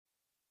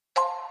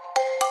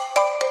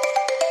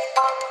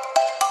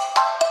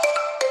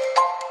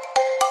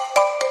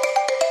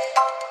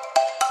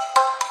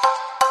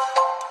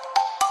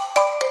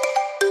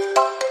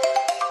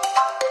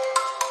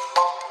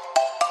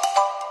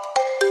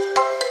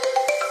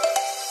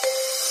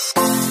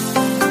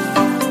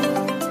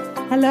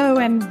Hello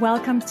and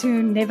welcome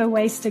to Never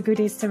Waste a Good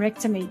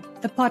Hysterectomy,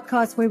 the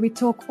podcast where we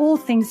talk all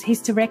things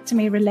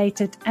hysterectomy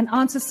related and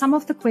answer some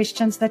of the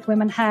questions that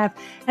women have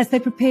as they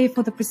prepare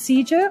for the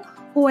procedure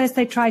or as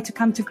they try to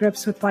come to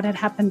grips with what had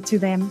happened to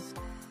them.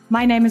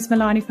 My name is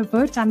Melanie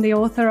Verwoerd. I'm the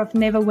author of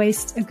Never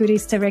Waste a Good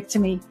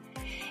Hysterectomy.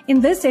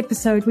 In this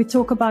episode, we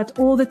talk about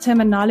all the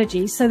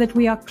terminology so that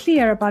we are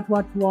clear about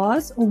what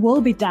was or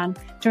will be done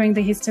during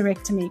the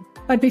hysterectomy.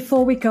 But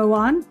before we go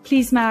on,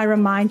 please may I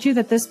remind you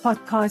that this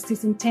podcast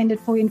is intended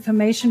for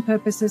information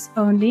purposes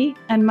only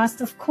and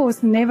must, of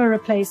course, never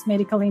replace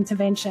medical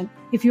intervention.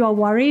 If you are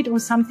worried or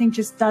something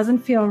just doesn't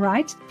feel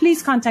right,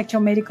 please contact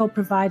your medical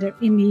provider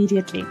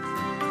immediately.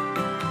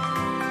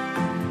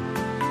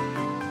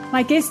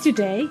 My guest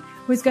today,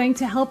 who is going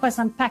to help us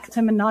unpack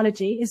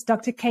terminology, is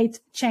Dr. Kate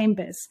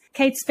Chambers.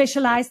 Kate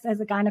specialized as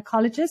a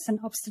gynaecologist and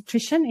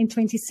obstetrician in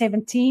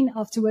 2017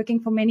 after working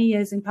for many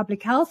years in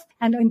public health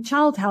and in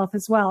child health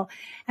as well.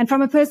 And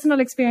from a personal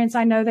experience,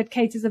 I know that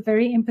Kate is a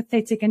very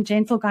empathetic and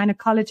gentle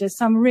gynaecologist.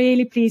 So I'm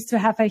really pleased to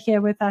have her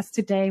here with us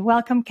today.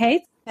 Welcome,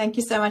 Kate. Thank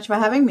you so much for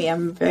having me.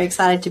 I'm very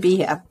excited to be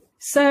here.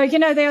 So,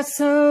 there are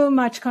so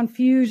much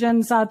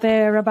confusions out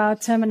there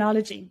about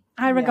terminology.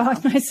 I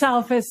regard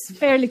myself as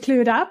fairly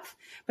clued up.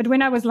 But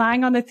when I was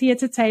lying on the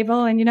theatre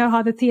table, and you know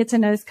how the theatre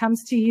nurse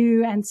comes to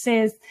you and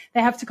says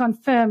they have to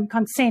confirm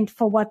consent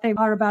for what they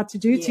are about to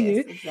do to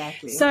you.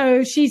 Exactly.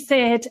 So she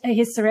said a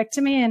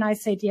hysterectomy, and I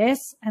said yes.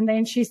 And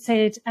then she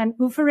said an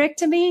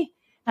oophorectomy.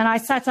 And I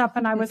sat up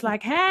and I was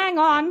like, hang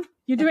on,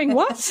 you're doing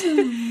what?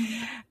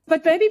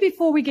 But maybe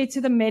before we get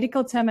to the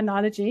medical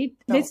terminology,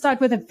 let's start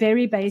with the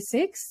very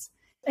basics.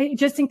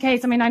 Just in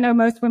case, I know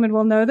most women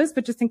will know this,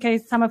 but just in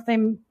case some of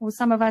them or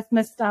some of us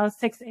missed our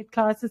sex ed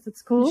classes at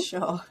school.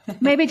 Sure.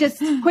 Maybe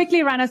just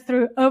quickly run us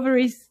through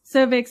ovaries,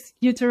 cervix,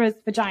 uterus,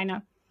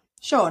 vagina.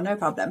 Sure, no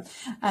problem.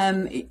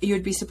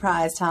 You'd be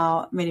surprised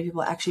how many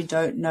people actually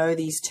don't know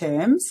these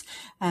terms.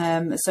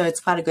 So it's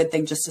quite a good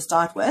thing just to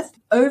start with.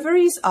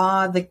 Ovaries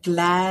are the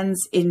glands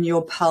in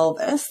your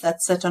pelvis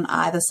that sit on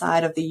either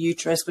side of the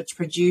uterus, which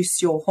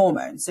produce your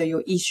hormones. So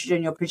your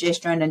estrogen, your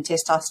progesterone, and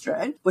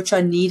testosterone, which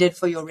are needed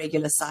for your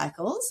regular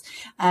cycles.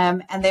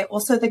 And they're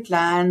also the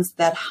glands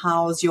that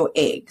house your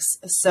eggs.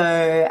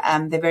 So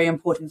they're very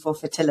important for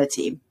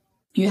fertility.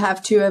 You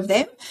have two of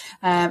them,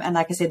 and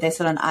like I said, they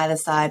sit on either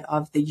side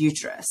of the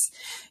uterus.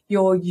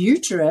 Your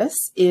uterus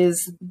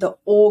is the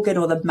organ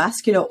or the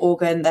muscular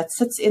organ that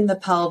sits in the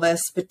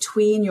pelvis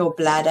between your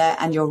bladder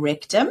and your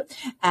rectum,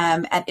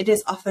 and it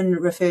is often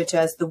referred to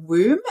as the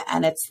womb,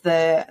 and it's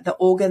the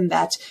organ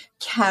that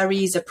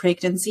carries a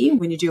pregnancy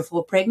when you do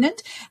fall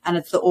pregnant, and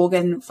it's the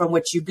organ from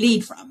which you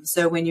bleed from.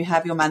 So when you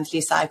have your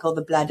monthly cycle,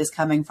 the blood is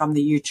coming from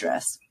the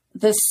uterus.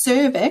 The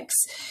cervix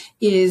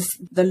is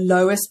the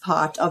lowest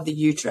part of the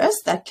uterus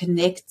that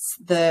connects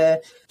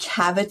the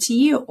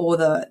cavity or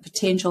the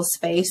potential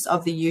space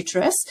of the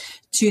uterus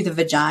to the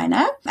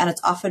vagina, and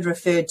it's often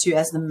referred to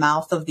as the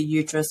mouth of the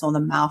uterus or the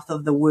mouth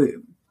of the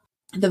womb.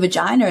 The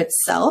vagina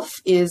itself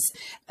is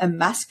a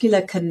muscular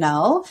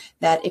canal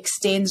that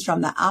extends from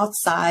the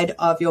outside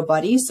of your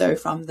body, so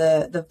from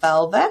the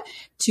vulva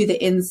to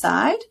the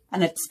inside,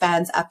 and it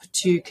spans up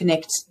to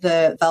connect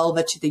the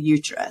vulva to the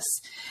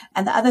uterus.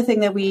 And the other thing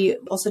that we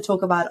also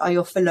talk about are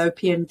your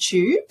fallopian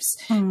tubes.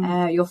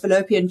 Your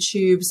fallopian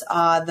tubes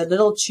are the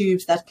little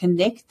tubes that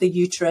connect the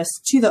uterus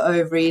to the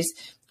ovaries,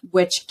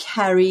 which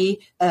carry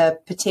a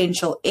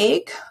potential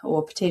egg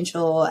or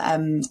potential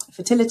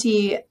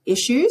fertility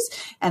issues,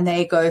 and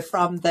they go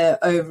from the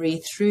ovary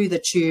through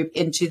the tube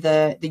into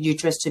the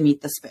uterus to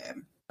meet the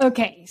sperm.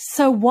 Okay,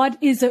 so what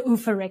is a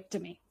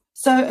oophorectomy?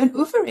 So an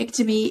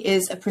oophorectomy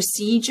is a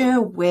procedure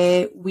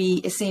where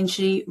we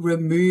essentially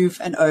remove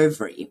an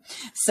ovary.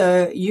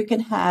 So you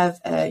can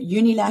have a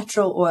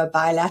unilateral or a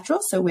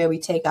bilateral, so where we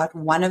take out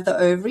one of the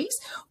ovaries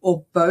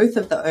or both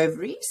of the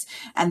ovaries,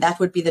 and that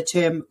would be the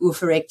term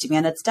oophorectomy.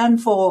 And it's done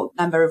for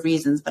a number of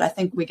reasons, but I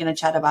think we're going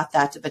to chat about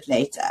that a bit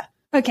later.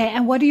 Okay,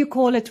 and what do you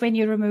call it when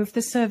you remove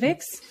the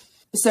cervix?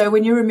 So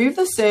when you remove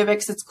the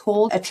cervix, it's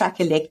called a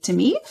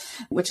trachelectomy,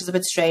 which is a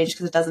bit strange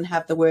because it doesn't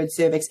have the word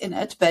cervix in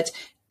it, but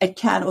it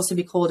can also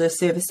be called a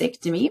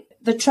cervicectomy.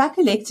 The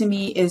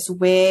trachelectomy is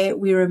where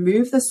we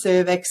remove the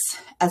cervix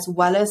as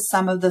well as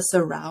some of the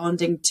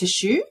surrounding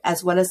tissue,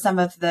 as well as some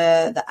of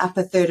the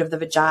upper third of the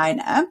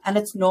vagina. And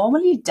it's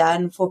normally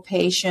done for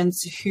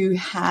patients who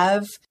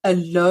have a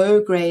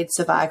low-grade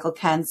cervical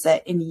cancer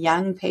in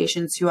young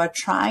patients who are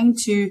trying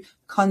to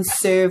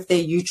conserve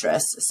their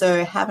uterus,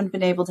 so haven't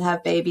been able to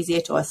have babies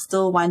yet or are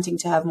still wanting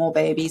to have more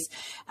babies,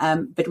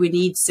 but we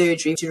need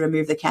surgery to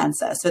remove the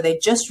cancer. So they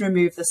just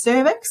remove the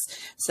cervix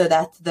so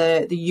that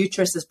the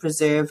uterus is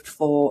preserved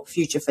for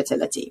future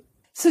fertility.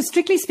 So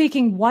strictly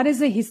speaking, what is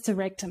a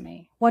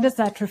hysterectomy? What does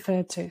that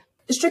refer to?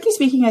 Strictly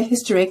speaking, a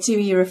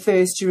hysterectomy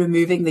refers to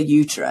removing the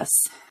uterus.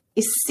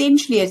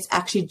 Essentially, it's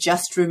actually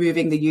just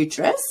removing the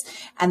uterus,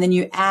 and then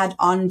you add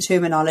on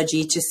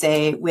terminology to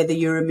say whether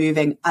you're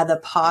removing other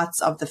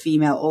parts of the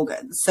female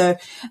organs. So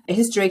a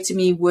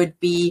hysterectomy would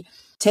be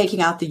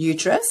taking out the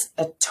uterus.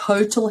 A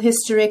total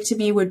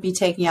hysterectomy would be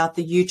taking out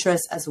the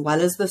uterus as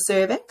well as the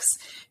cervix.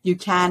 You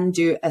can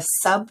do a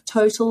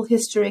subtotal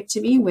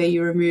hysterectomy where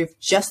you remove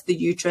just the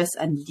uterus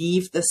and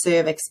leave the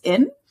cervix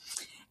in.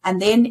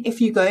 And then if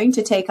you're going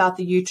to take out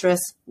the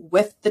uterus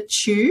with the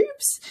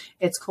tubes,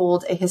 it's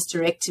called a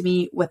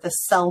hysterectomy with a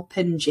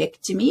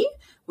salpingectomy,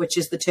 which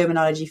is the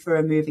terminology for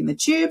removing the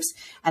tubes.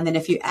 And then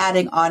if you're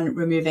adding on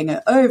removing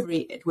an ovary,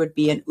 it would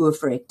be an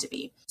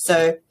oophorectomy.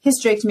 So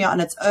hysterectomy on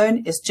its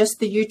own is just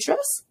the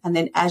uterus. And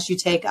then as you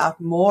take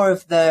out more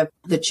of the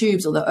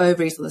tubes or the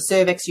ovaries or the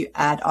cervix, you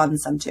add on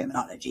some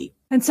terminology.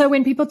 And so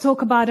when people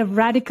talk about a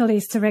radical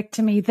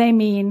hysterectomy, they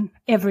mean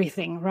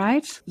everything,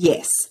 right?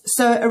 Yes.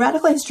 So a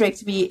radical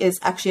hysterectomy is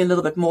actually a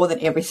little bit more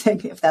than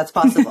everything, if that's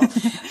possible.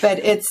 But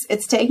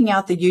it's taking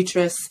out the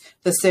uterus,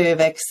 the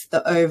cervix,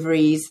 the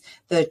ovaries,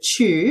 the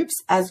tubes,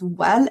 as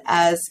well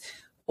as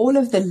all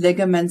of the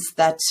ligaments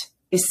that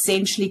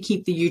essentially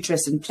keep the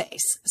uterus in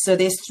place. So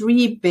there's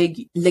 3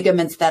 big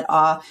ligaments that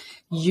are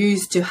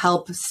used to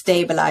help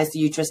stabilize the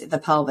uterus in the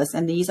pelvis.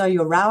 And these are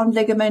your round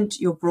ligament,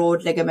 your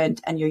broad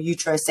ligament, and your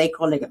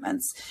uterosacral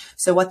ligaments.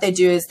 So what they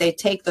do is they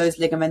take those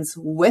ligaments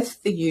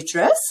with the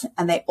uterus,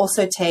 and they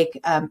also take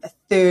a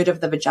third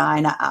of the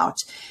vagina out.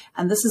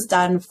 And this is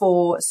done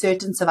for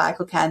certain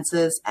cervical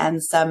cancers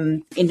and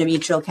some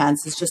endometrial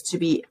cancers, just to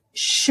be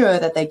sure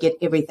that they get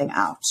everything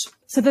out.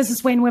 So this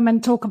is when women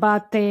talk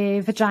about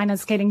their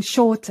vaginas getting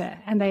shorter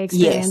and they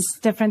experience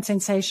different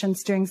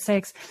sensations during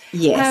sex.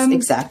 Yes,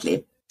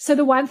 exactly. So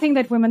the one thing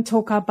that women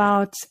talk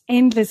about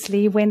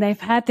endlessly when they've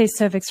had their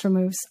cervix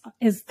removed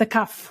is the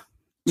cuff.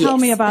 Tell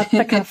me about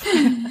the cuff.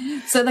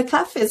 So the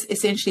cuff is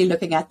essentially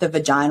looking at the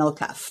vaginal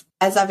cuff.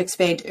 As I've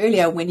explained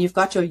earlier, when you've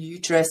got your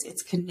uterus,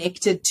 it's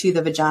connected to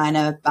the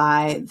vagina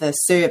by the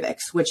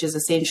cervix, which is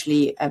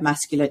essentially a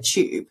muscular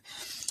tube.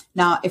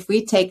 Now, if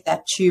we take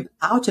that tube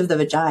out of the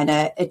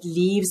vagina, it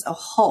leaves a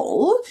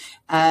hole,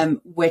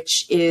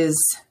 which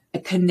is a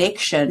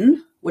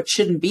connection, which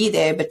shouldn't be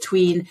there,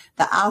 between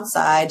the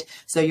outside,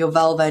 so your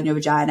vulva and your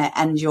vagina,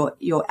 and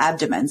your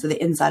abdomen, so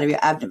the inside of your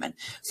abdomen.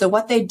 So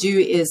what they do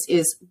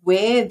is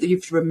where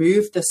you've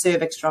removed the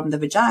cervix from the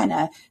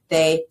vagina,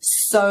 they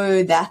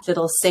sew that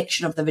little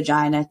section of the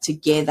vagina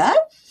together.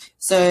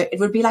 So it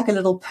would be like a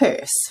little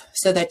purse,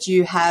 so that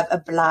you have a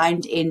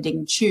blind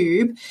ending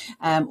tube,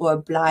 or a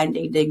blind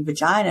ending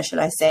vagina, should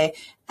I say,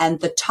 and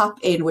the top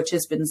end, which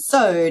has been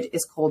sewed,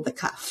 is called the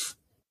cuff.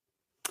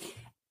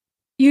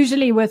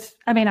 Usually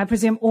I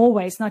presume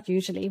always, not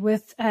usually,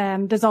 with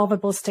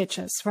dissolvable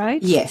stitches,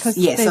 right? Yes,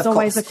 yes, there's of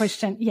always course. a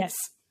question,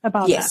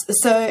 about yes.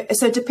 that.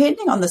 So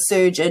depending on the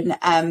surgeon,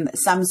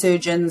 some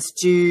surgeons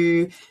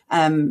do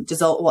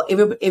dissolve. Well,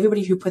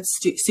 everybody who puts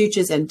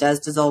sutures in does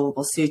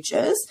dissolvable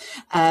sutures,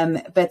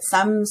 but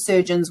some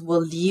surgeons will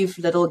leave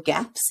little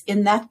gaps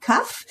in that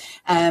cuff,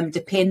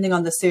 depending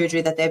on the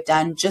surgery that they've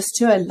done, just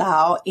to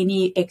allow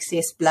any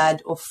excess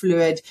blood or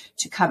fluid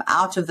to come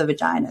out of the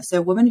vagina.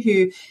 So women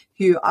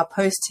who are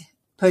post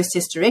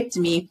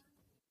hysterectomy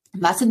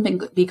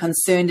mustn't be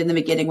concerned in the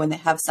beginning when they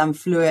have some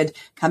fluid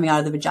coming out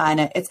of the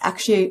vagina. It's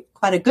actually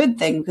quite a good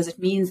thing, because it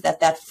means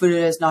that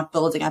fluid is not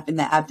building up in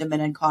the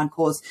abdomen and can't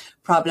cause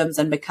problems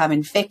and become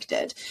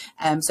infected.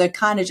 So it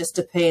kind of just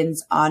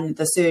depends on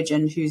the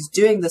surgeon who's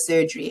doing the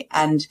surgery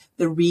and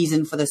the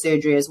reason for the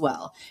surgery as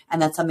well.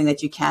 And that's something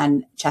that you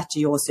can chat to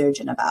your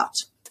surgeon about.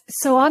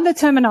 So on the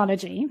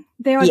terminology,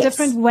 there are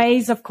different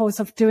ways, of course,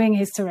 of doing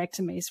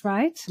hysterectomies,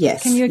 right?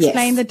 Yes. Can you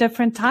explain the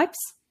different types?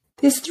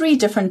 There's 3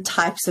 different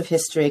types of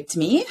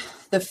hysterectomy.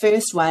 The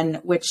first one,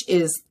 which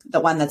is the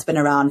one that's been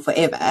around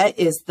forever,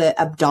 is the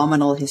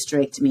abdominal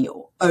hysterectomy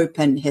or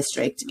open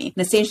hysterectomy.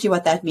 And essentially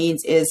what that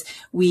means is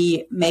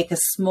we make a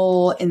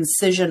small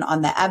incision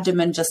on the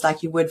abdomen, just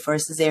like you would for a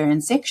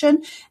cesarean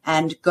section,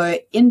 and go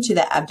into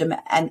the abdomen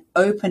and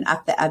open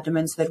up the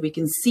abdomen so that we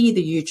can see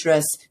the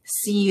uterus,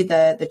 see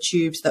the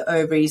tubes, the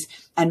ovaries,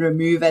 and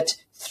remove it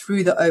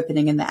through the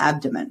opening in the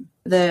abdomen.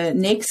 The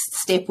next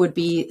step would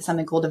be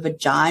something called a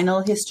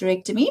vaginal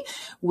hysterectomy,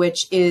 which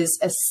is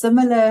a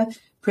similar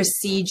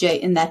procedure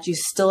in that you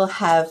still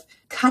have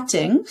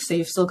cutting. So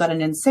you've still got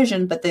an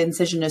incision, but the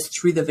incision is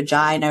through the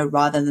vagina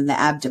rather than the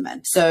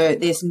abdomen. So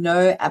there's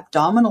no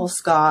abdominal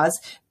scars,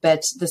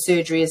 but the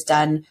surgery is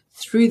done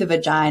through the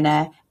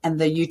vagina and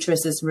the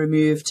uterus is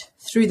removed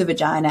through the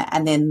vagina,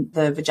 and then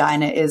the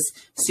vagina is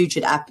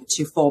sutured up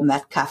to form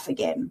that cuff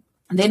again.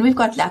 And then we've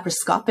got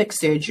laparoscopic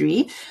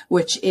surgery,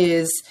 which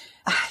is,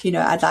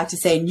 I'd like to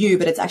say new,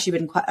 but it's actually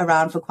been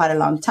around for quite a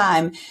long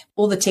time.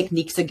 All the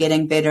techniques are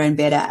getting better and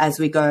better as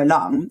we go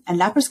along.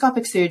 And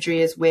laparoscopic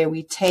surgery is where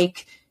we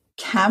take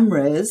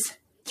cameras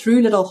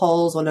through little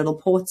holes or little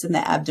ports in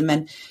the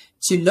abdomen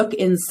to look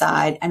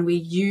inside, and we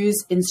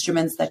use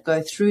instruments that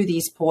go through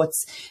these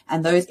ports,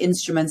 and those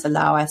instruments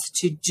allow us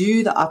to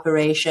do the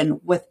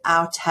operation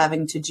without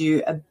having to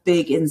do a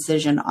big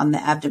incision on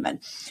the abdomen.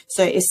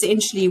 So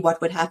essentially what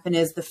would happen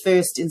is the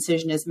first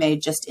incision is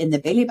made just in the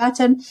belly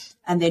button,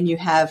 and then you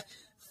have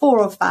 4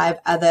 or 5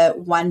 other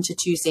 1 to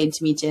 2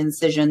 centimeter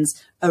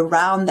incisions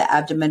around the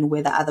abdomen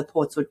where the other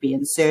ports would be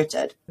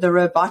inserted. The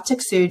robotic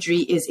surgery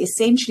is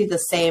essentially the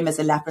same as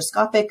a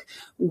laparoscopic,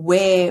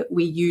 where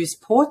we use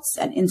ports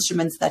and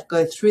instruments that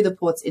go through the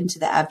ports into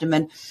the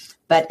abdomen,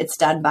 but it's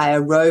done by a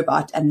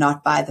robot and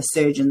not by the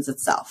surgeons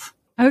itself.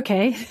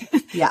 Okay.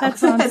 Yeah. That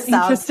sounds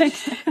interesting.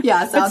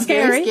 Yeah, it sounds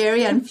scary. very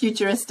scary and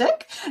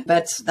futuristic,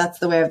 but that's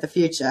the way of the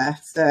future.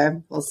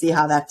 So we'll see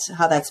how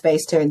that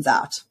space turns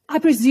out. I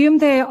presume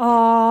there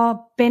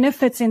are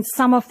benefits in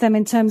some of them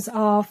in terms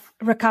of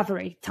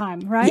recovery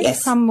time, right?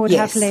 Yes. Some would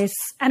have less.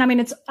 And I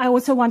mean, I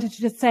also wanted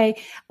to just say,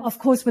 of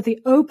course, with the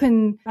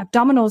open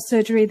abdominal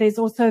surgery, there's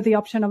also the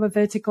option of a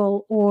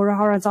vertical or a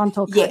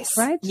horizontal cut,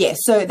 right? Yes.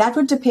 So that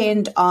would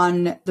depend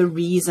on the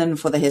reason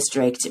for the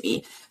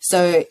hysterectomy.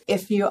 So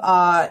if you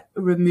are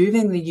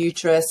removing the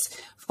uterus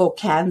for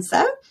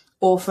cancer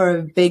or for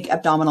a big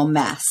abdominal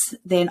mass,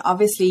 then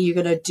obviously you're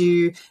going to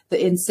do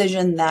the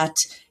incision that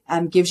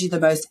gives you the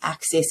most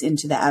access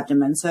into the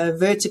abdomen. So a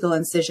vertical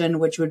incision,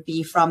 which would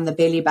be from the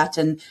belly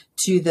button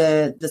to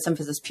the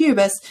symphysis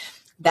pubis,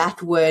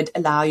 that would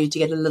allow you to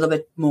get a little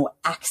bit more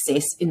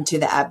access into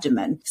the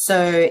abdomen. So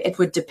it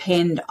would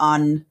depend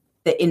on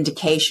the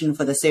indication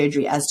for the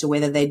surgery as to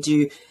whether they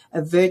do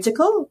a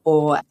vertical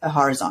or a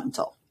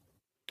horizontal.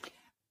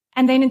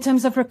 And then in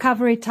terms of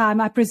recovery time,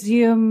 I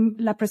presume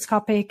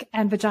laparoscopic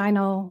and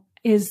vaginal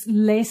is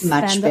less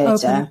Much than the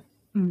better. open.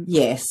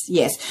 Yes.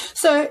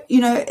 So,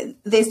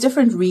 there's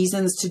different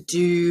reasons to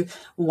do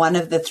one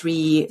of the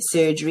 3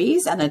 surgeries,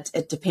 and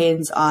it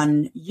depends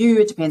on you,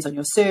 it depends on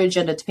your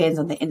surgeon, it depends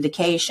on the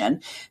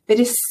indication. But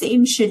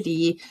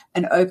essentially,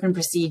 an open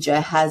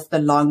procedure has the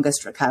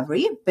longest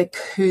recovery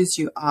because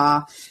you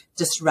are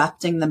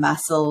disrupting the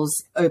muscles,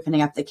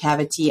 opening up the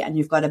cavity, and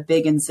you've got a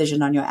big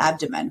incision on your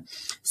abdomen.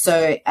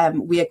 So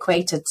we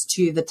equate it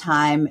to the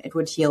time it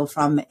would heal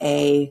from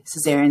a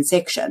cesarean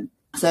section.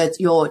 So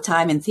your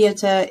time in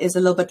theatre is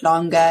a little bit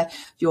longer,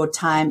 your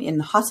time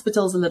in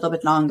hospital is a little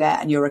bit longer,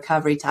 and your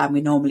recovery time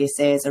we normally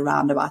say is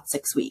around about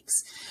 6 weeks.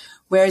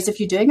 Whereas if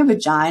you're doing a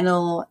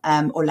vaginal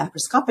or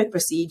laparoscopic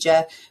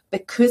procedure,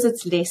 because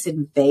it's less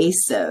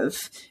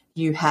invasive,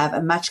 you have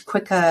a much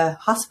quicker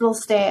hospital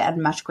stay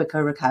and much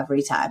quicker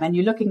recovery time. And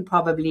you're looking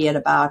probably at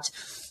about,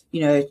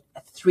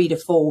 3 to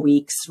 4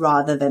 weeks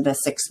rather than a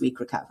 6-week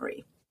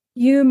recovery.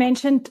 You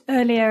mentioned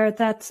earlier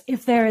that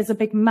if there is a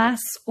big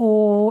mass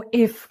or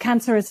if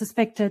cancer is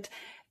suspected,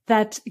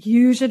 that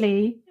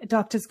usually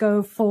doctors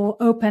go for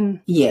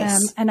open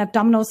and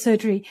abdominal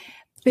surgery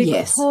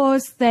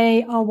because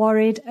they are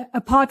worried,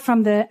 apart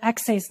from the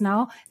access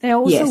now, they're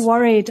also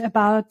worried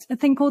about a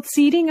thing called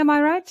seeding. Am I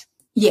right?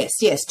 Yes,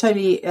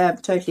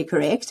 totally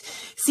correct.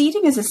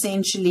 Seeding is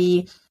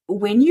essentially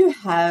when you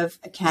have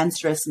a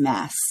cancerous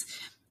mass.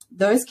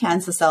 Those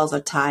cancer cells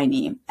are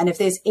tiny. And if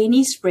there's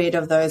any spread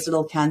of those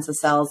little cancer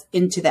cells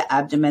into the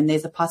abdomen,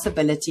 there's a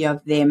possibility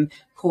of them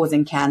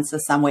causing cancer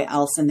somewhere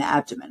else in the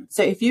abdomen.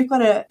 So if you've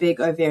got a big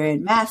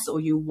ovarian mass, or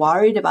you're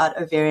worried about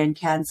ovarian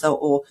cancer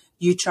or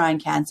uterine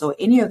cancer or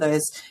any of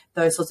those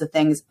sorts of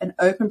things, an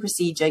open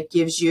procedure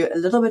gives you a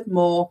little bit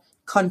more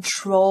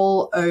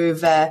control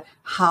over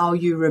how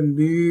you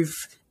remove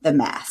the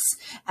mass.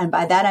 And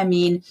by that, I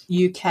mean,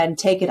 you can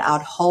take it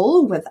out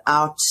whole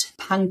without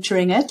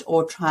puncturing it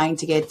or trying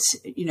to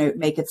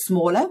make it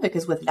smaller,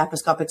 because with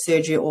laparoscopic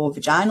surgery or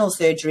vaginal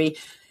surgery,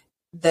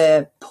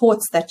 the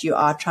ports that you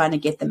are trying to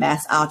get the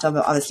mass out of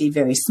are obviously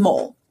very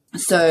small.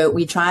 So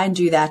we try and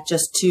do that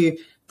just to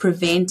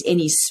prevent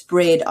any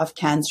spread of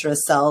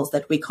cancerous cells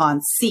that we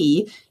can't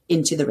see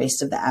into the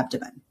rest of the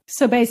abdomen.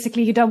 So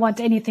basically, you don't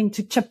want anything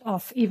to chip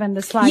off, even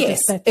the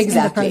slightest bit in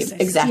the process.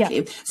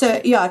 Exactly.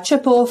 So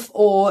chip off,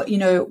 or,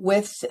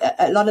 with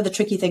a lot of the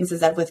tricky things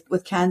is that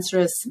with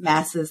cancerous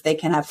masses, they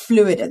can have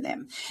fluid in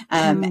them.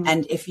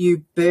 And if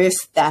you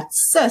burst that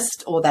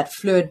cyst or that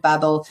fluid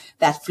bubble,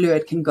 that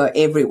fluid can go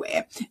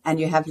everywhere. And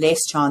you have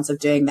less chance of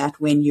doing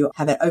that when you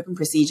have an open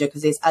procedure,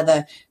 because there's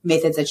other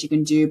methods that you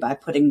can do by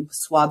putting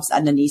swabs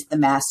underneath the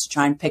mass to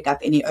try and pick up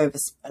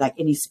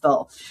any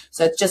spill.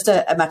 So it's just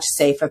a much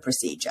safer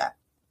procedure.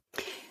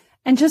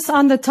 And just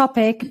on the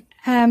topic,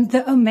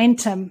 the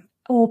omentum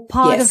or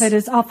part of it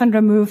is often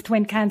removed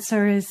when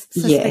cancer is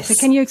suspected.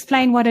 Can you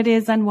explain what it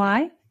is and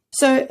why?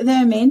 So the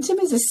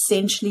omentum is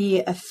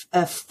essentially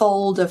a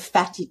fold of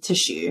fatty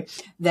tissue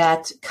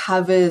that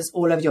covers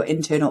all of your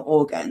internal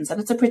organs.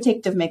 And it's a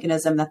protective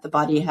mechanism that the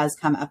body has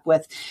come up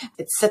with.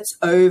 It sits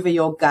over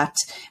your gut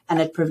and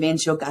it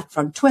prevents your gut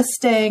from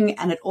twisting.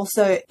 And it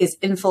also is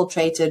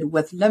infiltrated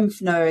with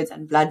lymph nodes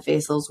and blood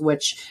vessels,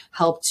 which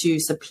help to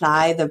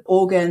supply the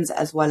organs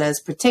as well as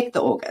protect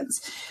the organs.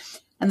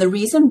 And the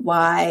reason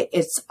why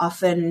it's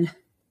often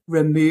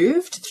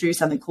removed through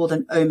something called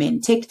an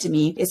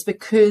omentectomy is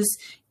because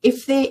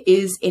if there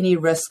is any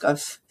risk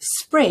of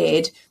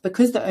spread,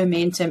 because the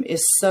omentum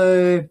is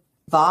so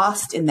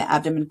vast in the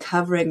abdomen,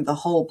 covering the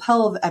whole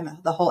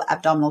the whole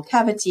abdominal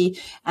cavity,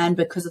 and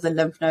because of the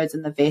lymph nodes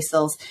and the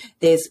vessels,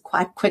 there's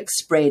quite quick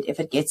spread if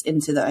it gets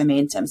into the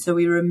omentum. So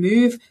we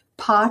remove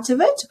part of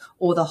it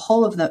or the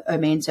whole of the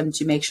omentum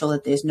to make sure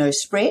that there's no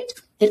spread.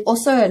 It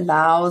also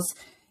allows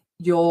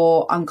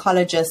your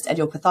oncologist and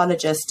your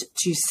pathologist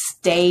to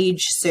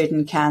stage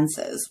certain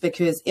cancers,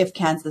 because if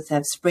cancers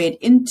have spread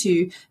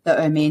into the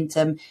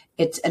omentum,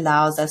 it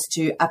allows us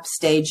to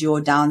upstage you or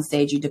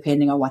downstage you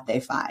depending on what they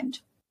find.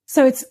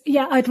 So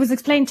it was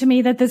explained to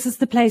me that this is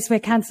the place where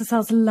cancer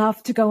cells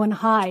love to go and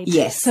hide.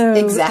 Yes, so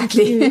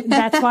exactly.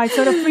 That's why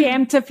sort of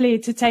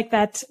preemptively to take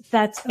that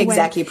away.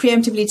 Exactly.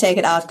 Preemptively take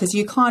it out, because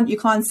you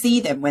can't see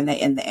them when they're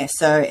in there.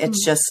 So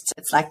it's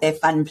it's like their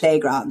fun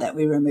playground that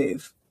we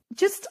remove.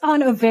 Just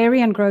on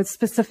ovarian growth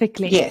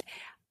specifically. Yes.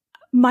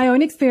 My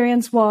own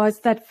experience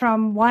was that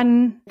from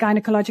one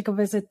gynecological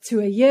visit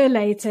to a year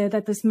later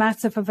that this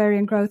massive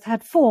ovarian growth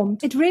had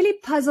formed. It really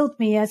puzzled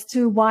me as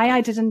to why I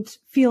didn't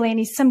feel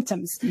any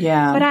symptoms.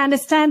 Yeah. But I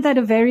understand that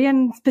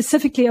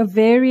specifically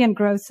ovarian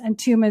growths and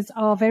tumors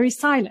are very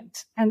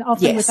silent and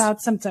often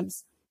without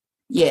symptoms.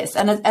 Yes.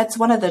 And that's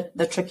one of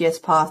the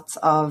trickiest parts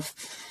of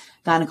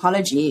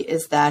gynecology,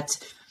 is that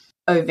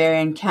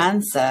ovarian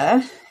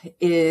cancer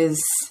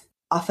is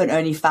often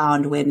only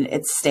found when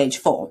it's stage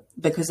 4,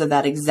 because of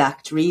that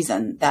exact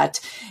reason, that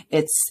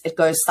it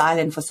goes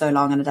silent for so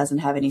long and it doesn't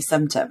have any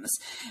symptoms.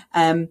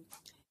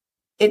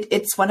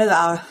 It's one of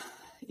our,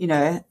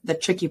 the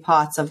tricky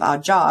parts of our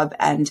job.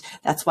 And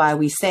that's why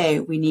we say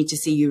we need to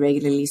see you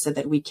regularly, so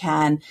that we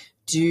can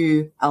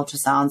do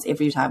ultrasounds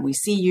every time we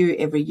see you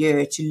every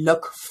year to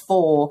look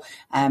for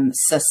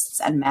cysts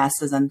and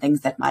masses and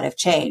things that might have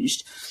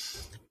changed.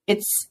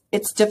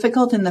 It's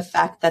difficult in the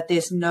fact that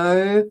there's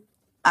no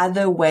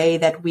other way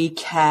that we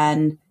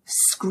can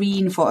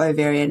screen for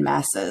ovarian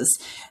masses.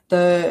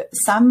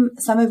 Some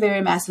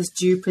ovarian masses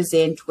do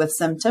present with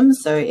symptoms.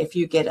 So if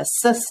you get a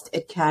cyst,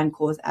 it can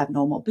cause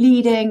abnormal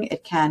bleeding,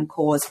 it can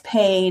cause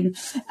pain,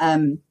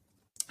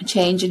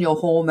 change in your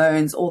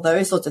hormones, all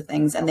those sorts of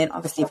things. And then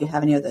obviously if you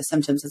have any of those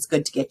symptoms, it's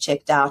good to get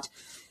checked out.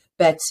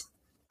 But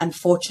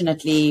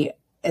unfortunately,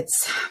 I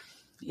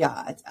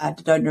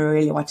don't know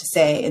really what to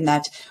say, in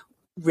that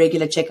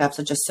regular checkups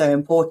are just so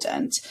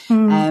important.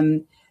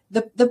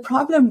 The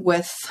problem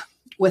with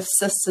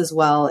cysts as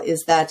well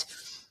is that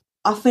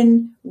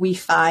often we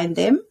find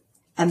them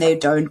and they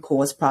don't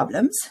cause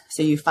problems.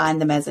 So you find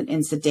them as an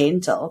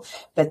incidental,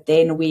 but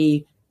then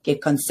we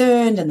get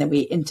concerned and then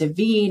we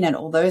intervene and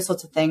all those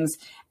sorts of things.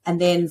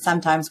 And then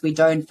sometimes we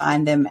don't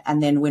find them.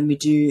 And then when we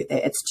do,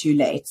 it's too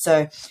late.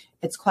 So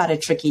it's quite a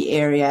tricky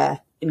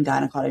area in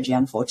gynecology,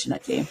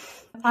 unfortunately.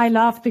 I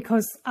laughed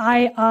because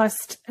I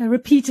asked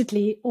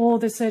repeatedly all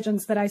the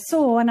surgeons that I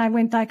saw, and I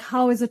went like,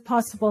 how is it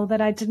possible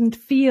that I didn't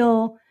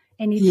feel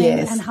anything?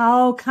 Yes. And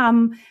how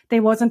come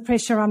there wasn't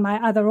pressure on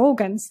my other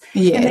organs?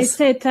 Yes. And they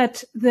said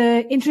that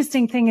the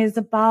interesting thing is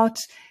about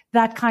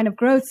that kind of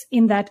growth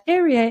in that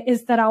area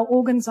is that our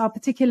organs are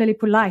particularly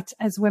polite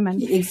as women.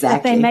 Exactly.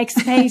 That they make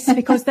space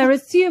because they're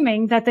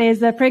assuming that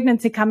there's a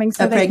pregnancy coming,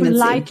 so they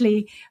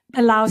politely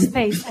allow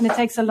space, and it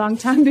takes a long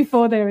time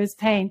before there is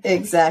pain.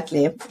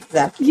 Exactly.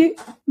 You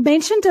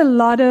mentioned a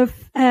lot of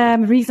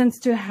reasons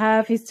to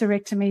have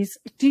hysterectomies.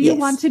 Do you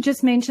want to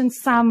just mention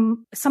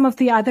some of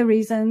the other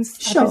reasons?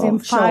 Sure. I presume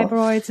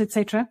fibroids,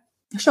 etc.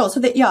 Sure. So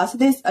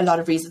there's a lot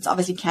of reasons,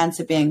 obviously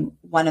cancer being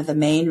one of the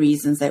main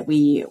reasons that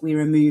we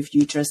remove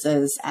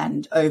uteruses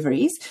and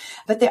ovaries,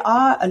 but there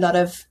are a lot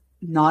of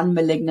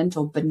non-malignant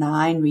or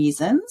benign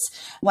reasons.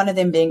 One of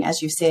them being,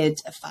 as you said,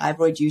 a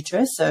fibroid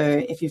uterus.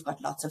 So if you've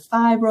got lots of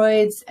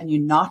fibroids and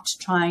you're not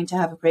trying to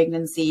have a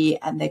pregnancy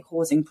and they're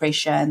causing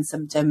pressure and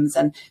symptoms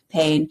and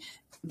pain,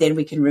 then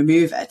we can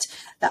remove it.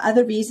 The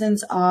other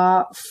reasons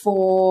are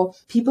for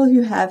people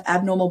who have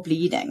abnormal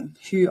bleeding,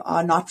 who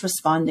are not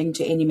responding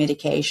to any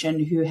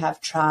medication, who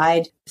have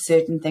tried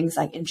certain things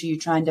like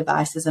intrauterine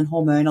devices and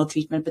hormonal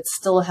treatment, but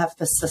still have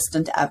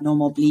persistent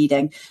abnormal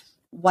bleeding.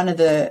 One of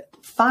the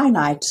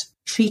finite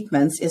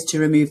treatments is to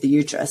remove the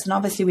uterus. And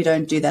obviously we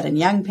don't do that in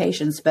young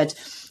patients, but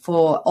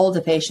for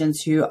older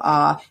patients who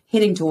are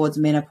heading towards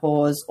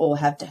menopause or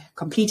have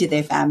completed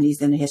their families,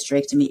 then a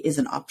hysterectomy is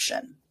an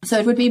option. So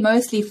it would be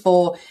mostly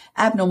for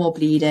abnormal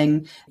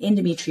bleeding,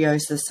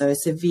 endometriosis, so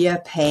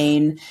severe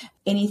pain,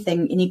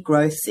 any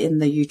growths in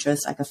the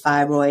uterus like a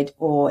fibroid,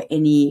 or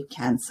any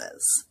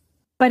cancers.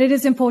 But it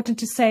is important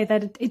to say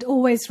that it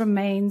always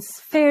remains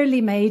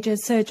fairly major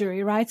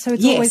surgery, right? So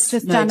it's always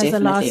just done as a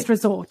last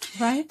resort,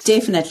 right?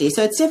 Definitely.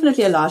 So it's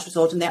definitely a last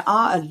resort. And there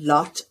are a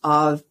lot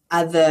of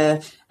other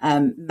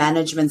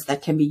managements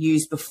that can be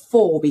used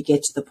before we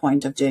get to the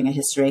point of doing a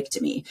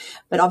hysterectomy.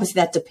 But obviously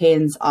that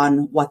depends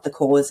on what the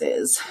cause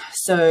is.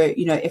 So,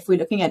 if we're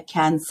looking at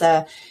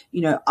cancer,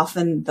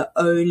 often the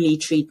only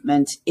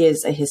treatment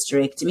is a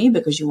hysterectomy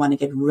because you want to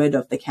get rid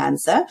of the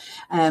cancer.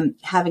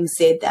 Having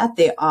said that,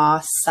 there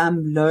are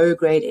some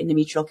low-grade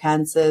endometrial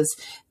cancers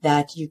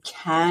that you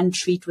can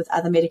treat with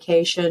other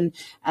medication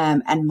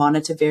and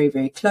monitor very,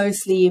 very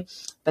closely.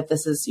 But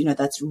this is,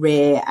 that's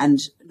rare and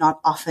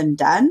not often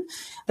done. done.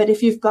 But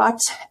if you've got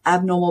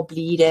abnormal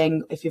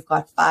bleeding, if you've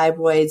got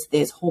fibroids,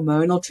 there's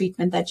hormonal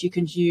treatment that you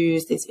can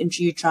use. There's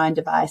intrauterine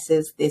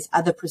devices. There's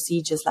other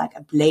procedures like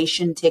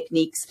ablation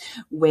techniques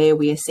where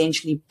we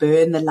essentially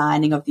burn the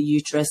lining of the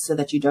uterus so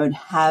that you don't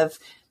have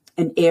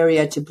an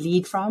area to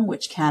bleed from,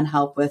 which can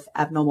help with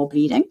abnormal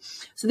bleeding.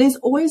 So there's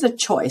always a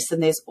choice,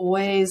 and there's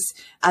always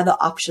other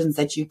options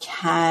that you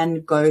can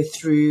go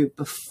through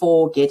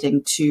before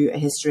getting to a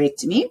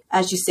hysterectomy.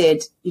 As you said,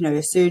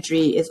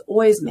 surgery is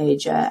always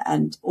major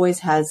and always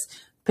has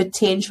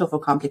potential for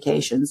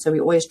complications. So we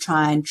always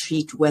try and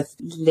treat with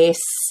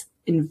less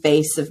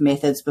invasive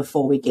methods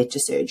before we get to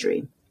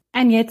surgery.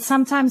 And yet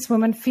sometimes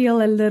women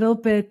feel a little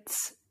bit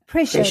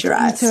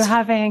pressurized into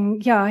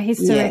having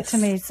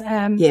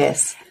hysterectomies.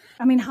 Yes.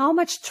 I mean, how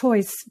much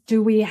choice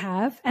do we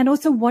have? And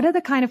also, what are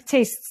the kind of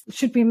tests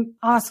should we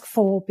ask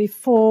for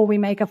before we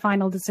make a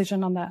final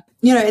decision on that?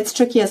 It's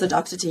tricky as a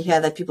doctor to hear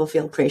that people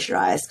feel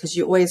pressurized, because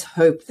you always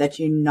hope that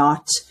you're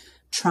not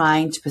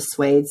trying to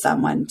persuade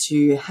someone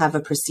to have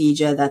a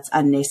procedure that's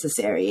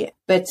unnecessary.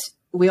 But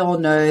we all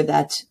know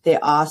that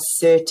there are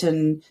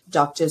certain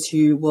doctors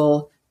who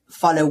will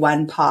follow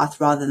one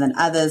path rather than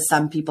others.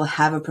 Some people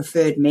have a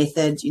preferred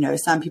method.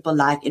 Some people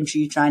like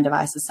intrauterine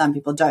devices, some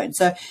people don't.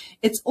 So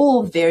it's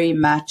all very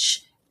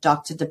much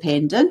doctor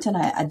dependent. And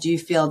I do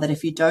feel that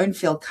if you don't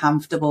feel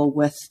comfortable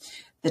with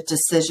the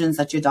decisions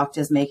that your doctor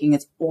is making,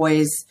 it's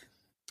always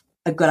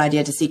a good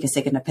idea to seek a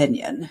second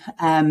opinion,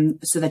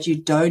 so that you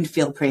don't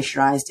feel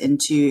pressurized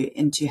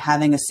into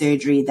having a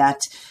surgery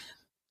that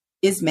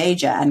is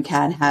major and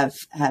can have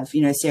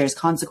serious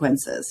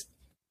consequences.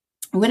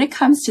 When it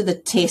comes to the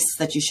tests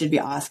that you should be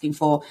asking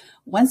for,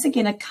 once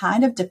again, it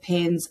kind of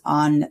depends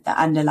on the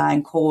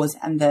underlying cause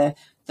and the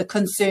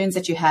concerns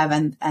that you have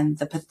and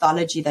the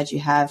pathology that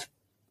you have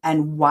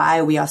and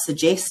why we are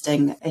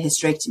suggesting a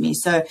hysterectomy.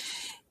 So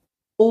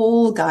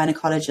all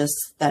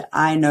gynecologists that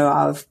I know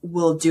of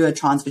will do a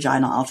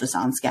transvaginal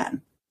ultrasound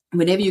scan.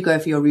 Whenever you go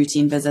for your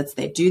routine visits,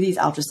 they do these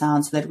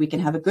ultrasounds so that we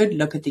can have a good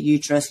look at the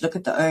uterus, look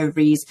at the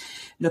ovaries,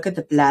 look at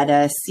the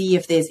bladder, see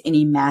if there's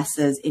any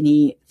masses,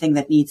 anything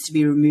that needs to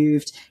be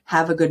removed,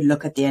 have a good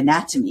look at the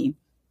anatomy.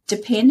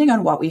 Depending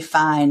on what we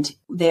find,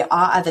 there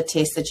are other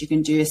tests that you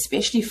can do,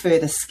 especially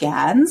further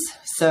scans.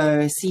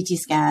 So CT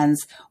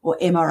scans or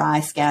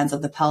MRI scans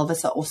of the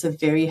pelvis are also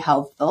very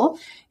helpful,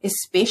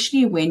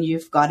 especially when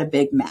you've got a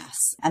big mass.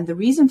 And the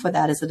reason for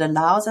that is it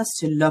allows us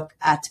to look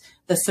at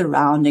the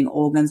surrounding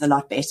organs a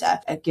lot better.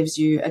 It gives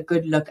you a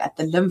good look at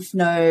the lymph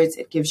nodes.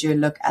 It gives you a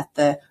look at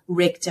the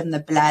rectum, the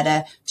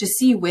bladder, to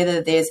see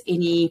whether there's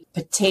any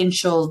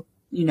potential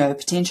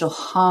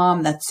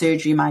harm that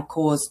surgery might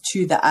cause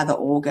to the other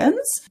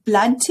organs.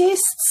 Blood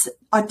tests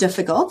are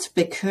difficult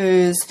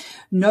because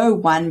no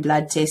one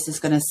blood test is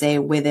going to say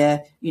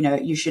whether,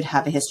 you should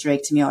have a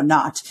hysterectomy or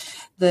not.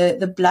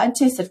 The blood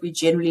tests that we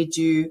generally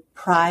do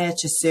prior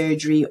to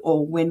surgery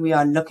or when we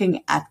are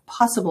looking at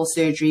possible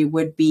surgery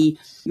would be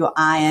your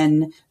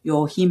iron,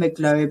 your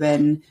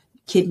hemoglobin,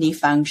 kidney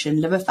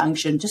function, liver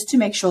function, just to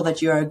make sure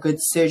that you're a good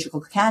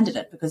surgical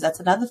candidate, because that's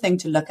another thing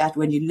to look at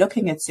when you're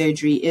looking at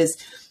surgery is,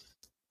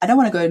 I don't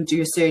want to go and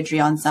do surgery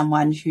on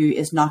someone who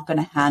is not going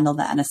to handle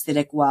the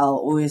anesthetic well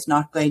or is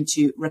not going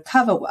to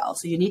recover well.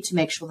 So you need to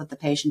make sure that the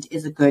patient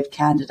is a good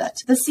candidate.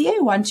 The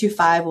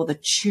CA125 or the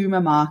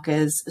tumor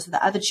markers, so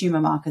the other tumor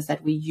markers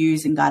that we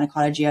use in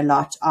gynecology a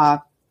lot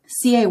are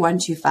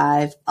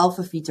CA125,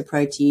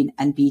 alpha-fetoprotein,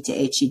 and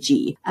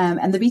beta-HCG.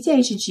 And the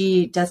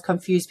beta-HCG does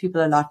confuse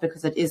people a lot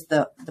because it is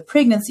the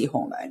pregnancy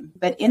hormone.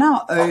 But in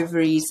our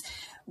ovaries,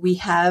 we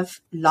have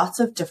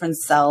lots of different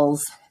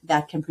cells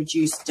that can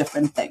produce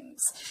different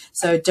things.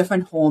 So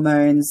different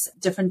hormones,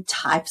 different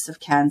types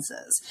of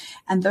cancers.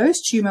 And those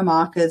tumor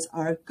markers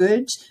are a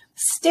good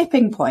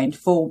stepping point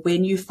for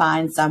when you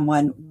find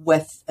someone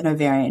with an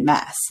ovarian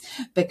mass,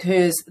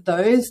 because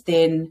those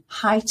then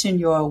heighten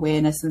your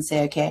awareness and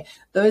say, okay,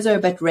 those are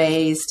a bit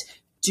raised.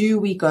 Do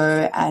we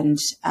go and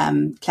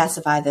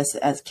classify this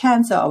as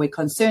cancer? Are we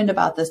concerned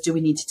about this? Do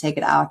we need to take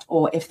it out?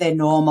 Or if they're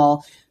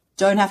normal,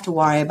 don't have to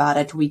worry about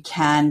it. We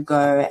can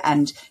go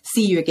and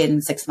see you again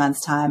in 6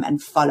 months' time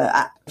and follow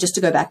up. Just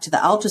to go back to the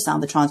ultrasound,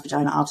 the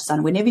transvaginal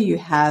ultrasound, whenever you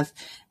have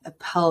a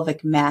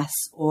pelvic mass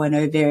or an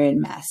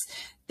ovarian mass,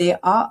 there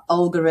are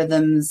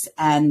algorithms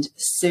and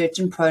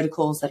certain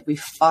protocols that we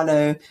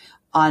follow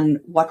on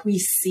what we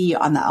see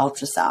on the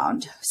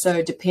ultrasound.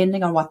 So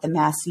depending on what the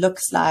mass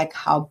looks like,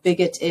 how big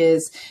it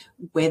is,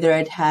 whether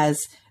it has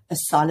a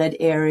solid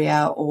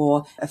area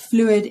or a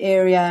fluid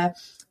area,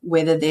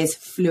 whether there's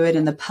fluid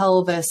in the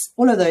pelvis,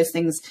 all of those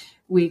things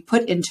we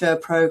put into a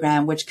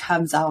program which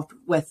comes out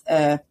with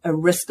a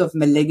risk of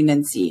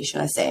malignancy,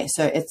 should I say.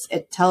 So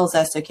it tells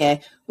us,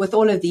 okay, with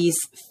all of these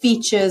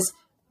features,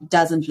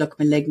 doesn't look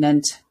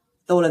malignant.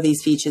 All of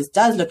these features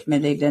does look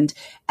malignant,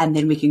 and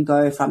then we can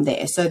go from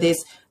there. So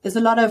there's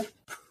a lot of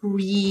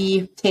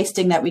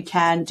pre-testing that we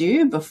can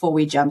do before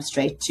we jump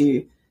straight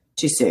to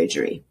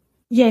surgery.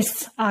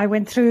 Yes, I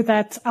went through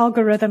that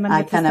algorithm and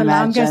it was the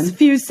imagine. longest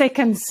few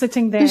seconds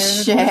sitting there.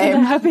 Shame. With a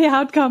happy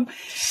outcome.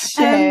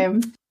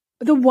 Shame.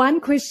 The one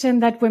question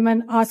that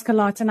women ask a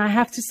lot, and I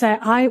have to say,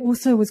 I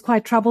also was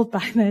quite troubled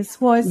by this,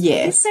 was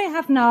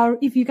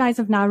if you guys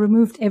have now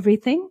removed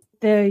everything,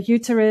 the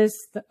uterus,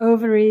 the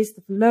ovaries,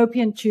 the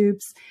fallopian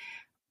tubes,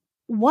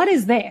 what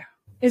is there?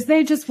 Is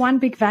there just one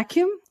big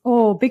vacuum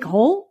or big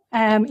hole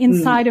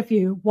inside of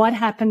you? What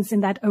happens in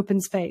that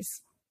open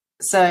space?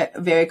 So,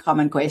 very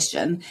common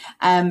question.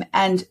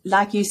 And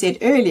like you said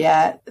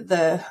earlier,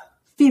 the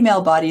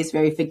female body is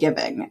very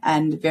forgiving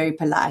and very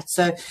polite.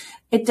 So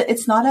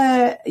it's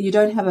not you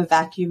don't have a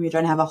vacuum, you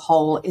don't have a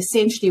hole.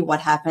 Essentially what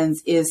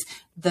happens is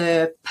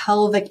the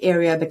pelvic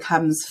area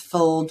becomes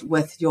filled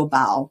with your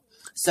bowel.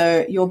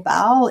 So your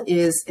bowel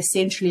is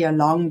essentially a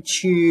long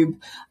tube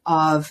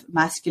of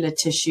muscular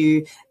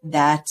tissue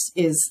that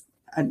is,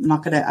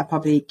 I'll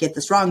probably get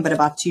this wrong, but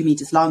about 2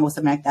 meters long or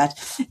something like that.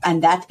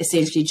 And that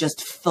essentially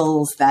just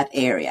fills that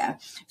area.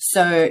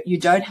 So you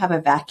don't have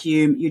a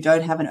vacuum, you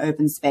don't have an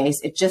open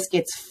space. It just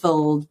gets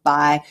filled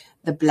by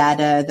the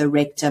bladder, the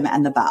rectum,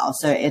 and the bowel.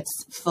 So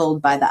it's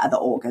filled by the other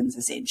organs,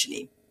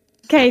 essentially.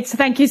 Kate,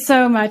 thank you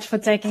so much for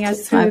taking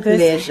us through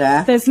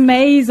pleasure. This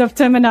maze of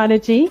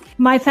terminology.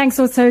 My thanks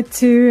also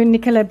to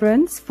Nicola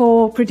Bruns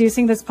for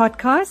producing this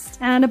podcast.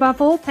 And above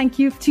all, thank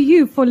you to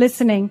you for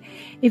listening.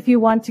 If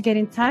you want to get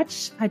in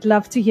touch, I'd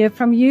love to hear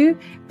from you.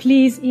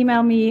 Please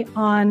email me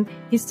on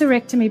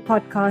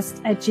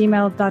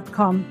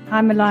hysterectomypodcast@gmail.com.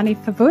 I'm Melanie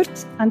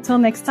Verwoerd. Until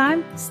next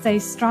time, stay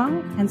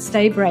strong and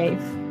stay brave.